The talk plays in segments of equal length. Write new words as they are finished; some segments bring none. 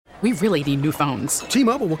we really need new phones.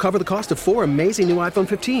 T-Mobile will cover the cost of 4 amazing new iPhone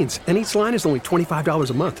 15s, and each line is only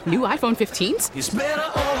 $25 a month. New iPhone 15s? It's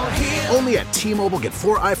better over here. Only at T-Mobile, get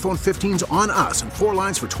 4 iPhone 15s on us and 4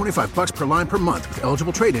 lines for $25 per line per month with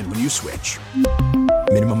eligible trade-in when you switch.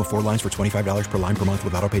 Minimum of 4 lines for $25 per line per month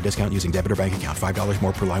with autopay discount using debit or bank account. $5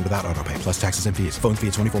 more per line without autopay, plus taxes and fees. Phone fee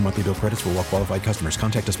at 24 monthly bill credits for well-qualified customers.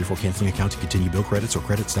 Contact us before canceling account to continue bill credits or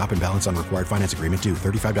credit stop and balance on required finance agreement due.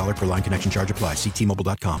 $35 per line connection charge applies. See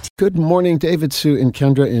T-Mobile.com. Good morning, David, Sue, and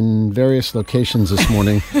Kendra in various locations this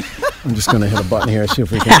morning. I'm just going to hit a button here, see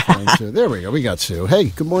if we can find Sue. There we go. We got Sue. Hey,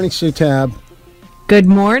 good morning, Sue Tab. Good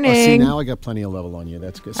morning. Oh, see, now I got plenty of level on you.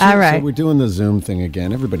 That's good. All right. So we're doing the Zoom thing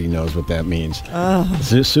again. Everybody knows what that means.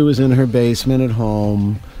 Sue is in her basement at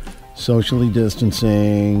home, socially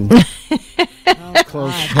distancing.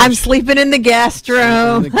 I'm sleeping in the guest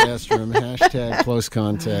room. Hashtag close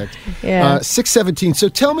contact. Yeah. 6:17. So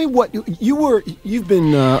tell me what you've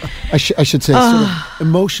been, I should say, sort of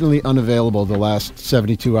emotionally unavailable the last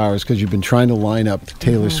 72 hours because you've been trying to line up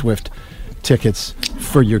Taylor Swift tickets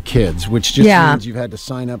for your kids, which just means you've had to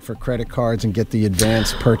sign up for credit cards and get the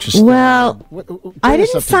advance purchase. Well, I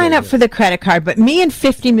didn't sign up for the credit card, but me and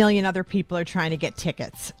 50 million other people are trying to get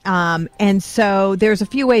tickets. And so there's a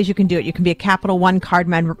few ways you can do it. You can be a Capital One card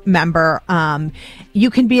member. You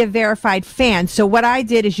can be a verified fan. So what I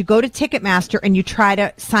did is you go to Ticketmaster and you try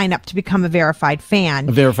to sign up to become a verified fan.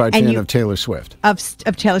 A verified fan of Taylor Swift. Of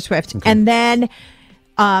Taylor Swift. Okay. And then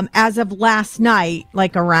as of last night,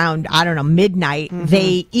 like around, I don't know, midnight,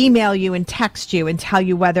 they email you and text you and tell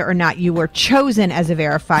you whether or not you were chosen as a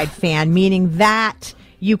verified fan, meaning that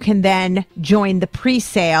you can then join the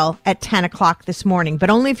pre-sale at 10 o'clock this morning,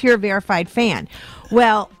 but only if you're a verified fan.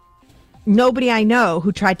 Well, nobody I know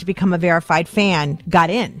who tried to become a verified fan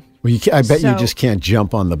got in. Well, I bet you just can't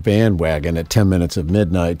jump on the bandwagon at 10 minutes of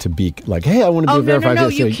midnight to be like, hey, I want to be a verified fan. No,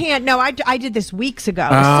 you can't. No, I did this weeks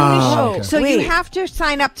ago. So you have to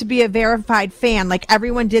sign up to be a verified fan. Like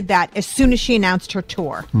everyone did that as soon as she announced her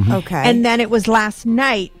tour. Okay. And then it was last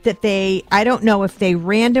night that I don't know if they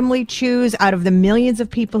randomly choose out of the millions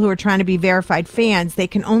of people who are trying to be verified fans, they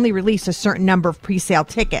can only release a certain number of pre-sale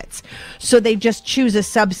tickets. So they just choose a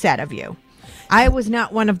subset of you. I was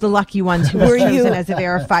not one of the lucky ones who was chosen as a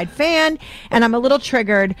verified fan, and I'm a little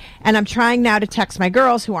triggered, and I'm trying now to text my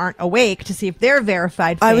girls who aren't awake to see if they're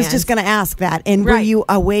verified fans. I was just going to ask that. And were you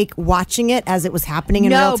awake watching it as it was happening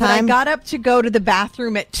in real time? No, but I got up to go to the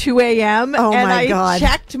bathroom at 2 a.m., and I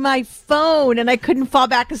checked my phone, and I couldn't fall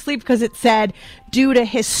back asleep because it said, due to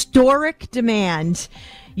historic demand,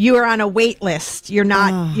 you are on a wait list. You're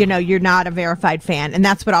not, you're not a verified fan. And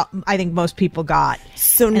that's what I think most people got.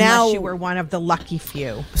 So now you were one of the lucky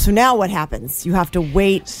few. So now what happens? You have to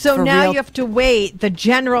wait. So now you have to wait. The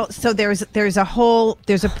general, so there's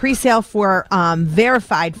a pre-sale for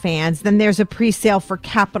verified fans. Then there's a pre-sale for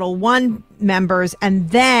Capital One members, and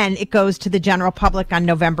then it goes to the general public on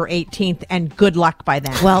November 18th, and good luck by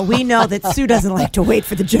then. Well, we know that Sue doesn't like to wait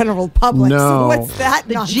for the general public. No. So what's that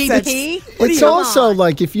the nonsense? GP? It's also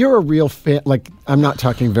like if you're a real fan, like I'm not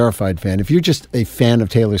talking verified fan, if you're just a fan of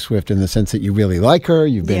Taylor Swift in the sense that you really like her,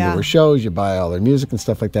 you've been to her shows, you buy all her music and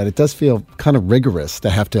stuff like that, it does feel kind of rigorous to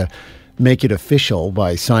have to make it official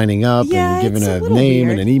by signing up and giving a name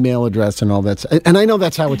and an email address and all that. And I know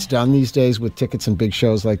that's how it's done these days with tickets and big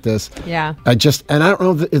shows like this. Yeah. I don't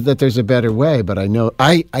know that there's a better way, but I know,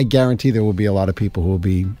 I guarantee there will be a lot of people who will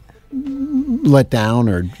be let down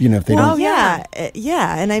or, if they don't. Yeah.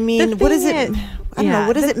 And I mean, what is it? I don't know.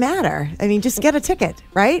 What does it matter? I mean, just get a ticket,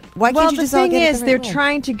 right? Why can't you just all get it? Well, the thing is, they're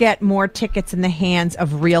trying to get more tickets in the hands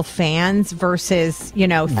of real fans versus,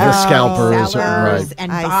 the scalpers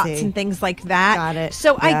and bots and things like that. Got it.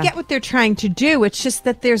 So I get what they're trying to do. It's just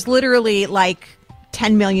that there's literally like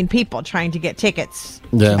 10 million people trying to get tickets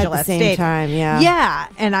at the same time. Yeah.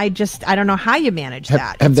 And I don't know how you manage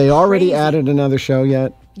that. Have they already added another show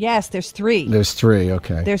yet? Yes, there's 3. There's 3,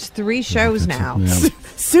 okay. There's 3 shows now. Yeah.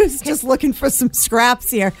 Sue's just looking for some scraps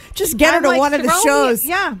here. Just get her to one of the shows.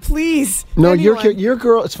 Please. No, your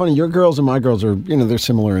girl, it's funny, your girls and my girls are, they're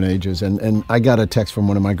similar in ages. And I got a text from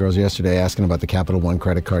one of my girls yesterday asking about the Capital One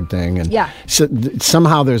credit card thing. And so,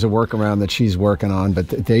 somehow there's a workaround that she's working on, but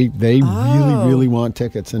they really, really want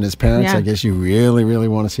tickets. And as parents, I guess you really, really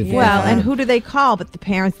want to see if they Well, and who do they call but the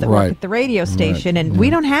parents that work at the radio station? And we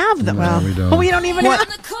don't have them. No, we don't. We don't even have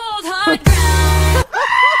them. Cold hard ground.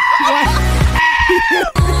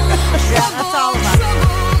 That's all about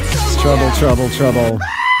it. Trouble.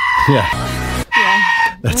 Yeah.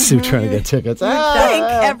 That's Sue trying to get tickets. Thank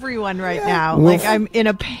everyone right now. Like I'm in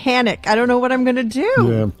a panic. I don't know what I'm going to do.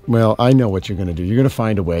 Yeah. Well, I know what you're going to do. You're going to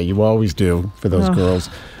find a way. You always do for those girls.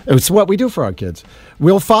 It's what we do for our kids.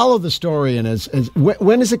 We'll follow the story. And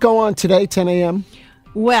when does it go on today? 10 a.m.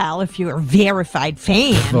 Well, if you're a verified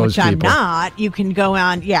fan, which I'm not, you can go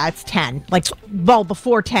on. Yeah, it's 10. Like, well,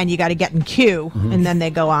 before 10, you got to get in queue, and then they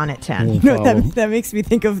go on at 10. You know, that makes me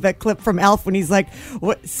think of that clip from Elf when he's like,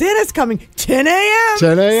 "What? Santa's coming 10 a.m.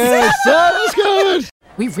 10 a.m. Santa's coming."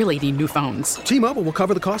 We really need new phones. T-Mobile will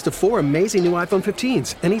cover the cost of 4 amazing new iPhone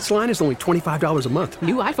 15s, and each line is only $25 a month.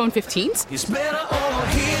 New iPhone 15s? It's better over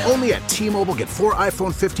here. Only at T-Mobile, get 4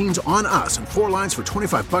 iPhone 15s on us and 4 lines for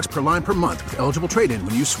 $25 per line per month with eligible trade-in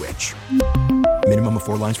when you switch. Minimum of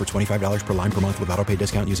 4 lines for $25 per line per month with autopay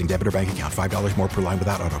discount using debit or bank account. $5 more per line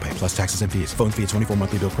without autopay, plus taxes and fees. Phone fee at 24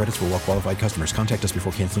 monthly bill credits for well-qualified customers. Contact us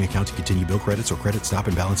before canceling account to continue bill credits or credit stop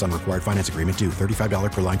and balance on required finance agreement due.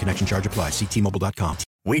 $35 per line connection charge applies. See T-Mobile.com.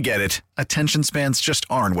 We get it. Attention spans just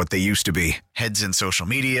aren't what they used to be. Heads in social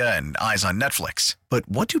media and eyes on Netflix. But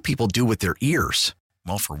what do people do with their ears?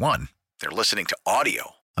 Well, for one, they're listening to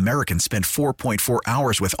audio. Americans spend 4.4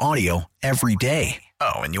 hours with audio every day.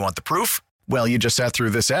 Oh, and you want the proof? Well, you just sat through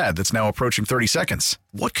this ad that's now approaching 30 seconds.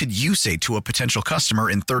 What could you say to a potential customer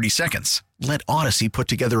in 30 seconds? Let Odyssey put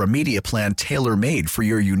together a media plan tailor-made for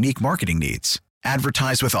your unique marketing needs.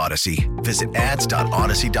 Advertise with Odyssey. Visit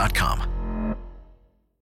ads.odyssey.com.